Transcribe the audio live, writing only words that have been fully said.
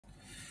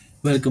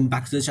Welcome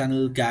back to the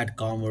channel Cat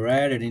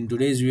Comrade, and in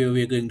today's video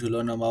we are going to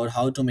learn about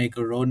how to make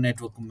a road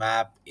network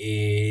map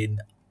in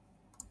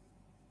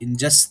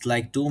just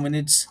like 2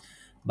 minutes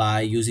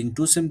by using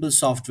two simple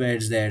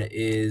softwares. That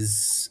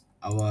is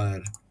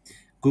our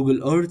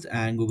Google Earth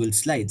and Google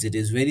Slides. It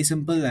is very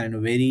simple and a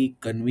very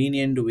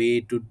convenient way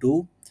to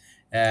do.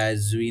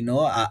 As we know,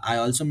 I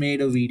also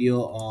made a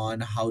video on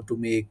how to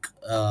make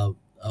a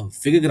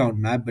figure ground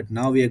map, but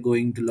now we are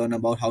going to learn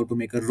about how to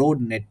make a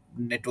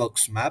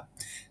networks map.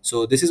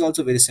 So this is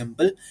also very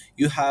simple.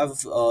 You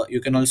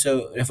can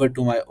also refer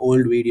to my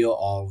old video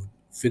of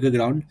figure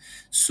ground.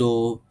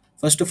 So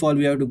first of all,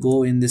 we have to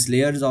go in this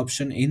layers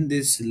option. In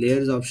this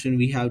layers option,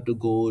 we have to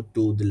go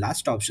to the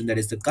last option, that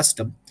is the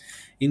custom.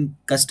 In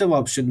custom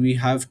option, we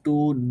have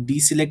to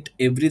deselect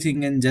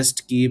everything and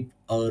just keep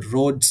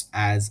roads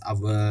as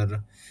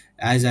our,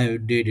 as I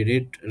did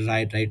it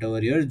right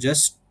over here.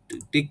 Just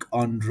tick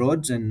on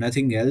roads and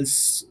nothing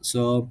else.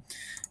 So,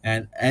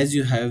 and as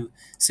you have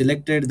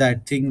selected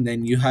that thing,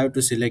 then you have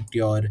to select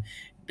your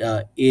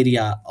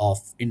area of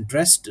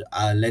interest.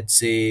 Let's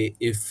say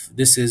if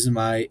this is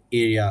my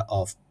area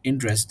of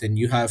interest, then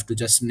you have to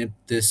just snip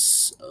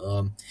this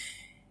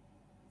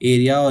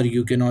area, or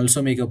you can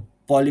also make a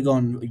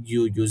polygon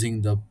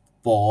using the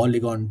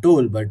polygon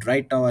tool. But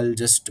right now I'll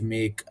just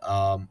make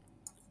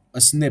a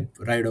snip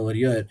right over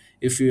here.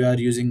 If you are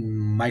using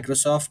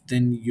Microsoft,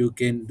 then you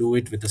can do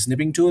it with a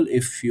snipping tool.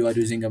 If you are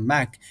using a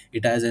Mac,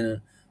 it has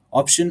an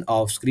option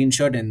of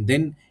screenshot and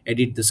then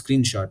edit the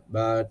screenshot.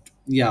 But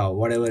yeah,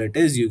 whatever it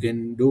is, you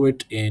can do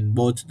it in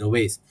both the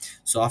ways.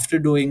 So after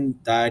doing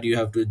that, you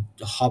have to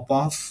hop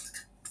off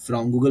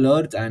from Google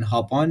Earth and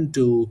hop on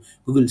to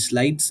Google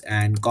Slides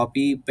and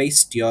copy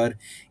paste your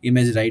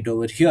image right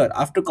over here.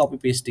 After copy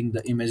pasting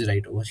the image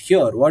right over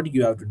here, what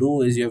you have to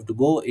do is you have to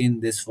go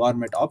in this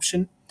format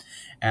option,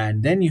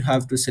 and then you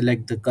have to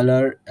select the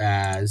color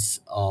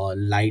as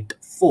light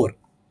 4,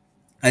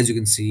 as you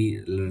can see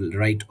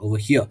right over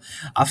here.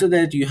 After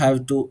that, you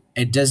have to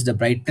adjust the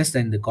brightness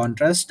and the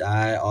contrast.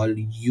 I all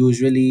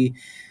usually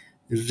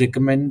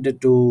recommend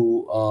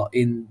to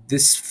in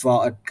this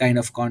kind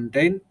of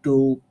content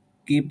to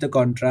keep the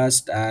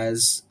contrast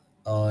as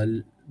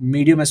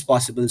medium as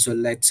possible. So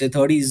let's say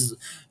 30 is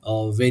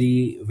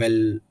very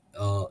well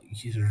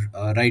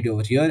right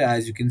over here.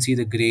 As you can see,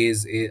 the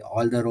grays,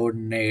 all the road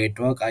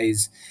network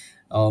is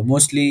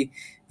mostly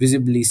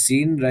visibly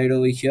seen right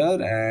over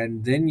here.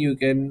 And then you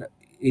can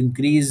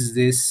increase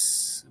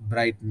this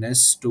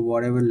brightness to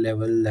whatever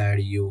level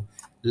that you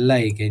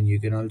like, and you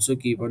can also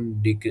keep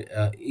on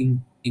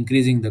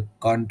increasing the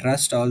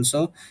contrast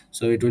also,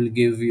 so it will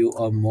give you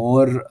a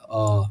more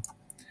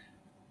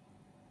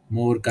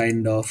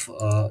kind of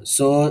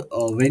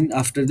when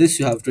after this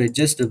you have to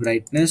adjust the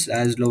brightness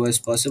as low as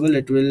possible.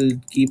 It will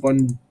keep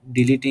on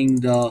deleting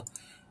the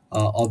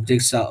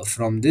objects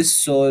from this.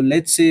 So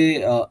let's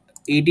say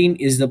 18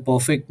 is the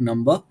perfect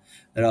number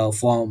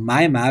for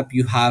my map.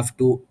 You have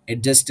to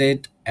adjust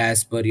it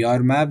as per your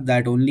map,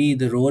 that only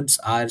the roads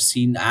are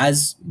seen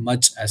as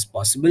much as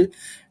possible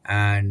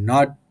and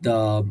not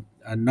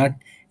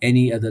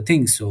any other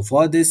things. So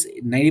for this,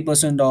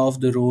 90%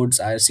 of the roads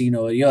are seen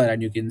over here,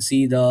 and you can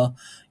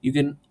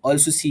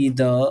also see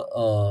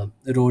the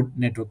road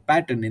network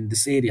pattern in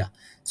this area.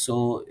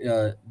 So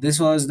this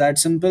was that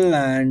simple.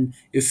 And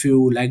if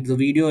you liked the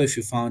video, if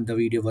you found the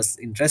video was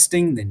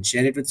interesting, then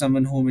share it with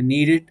someone who may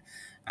need it.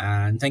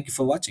 And thank you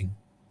for watching.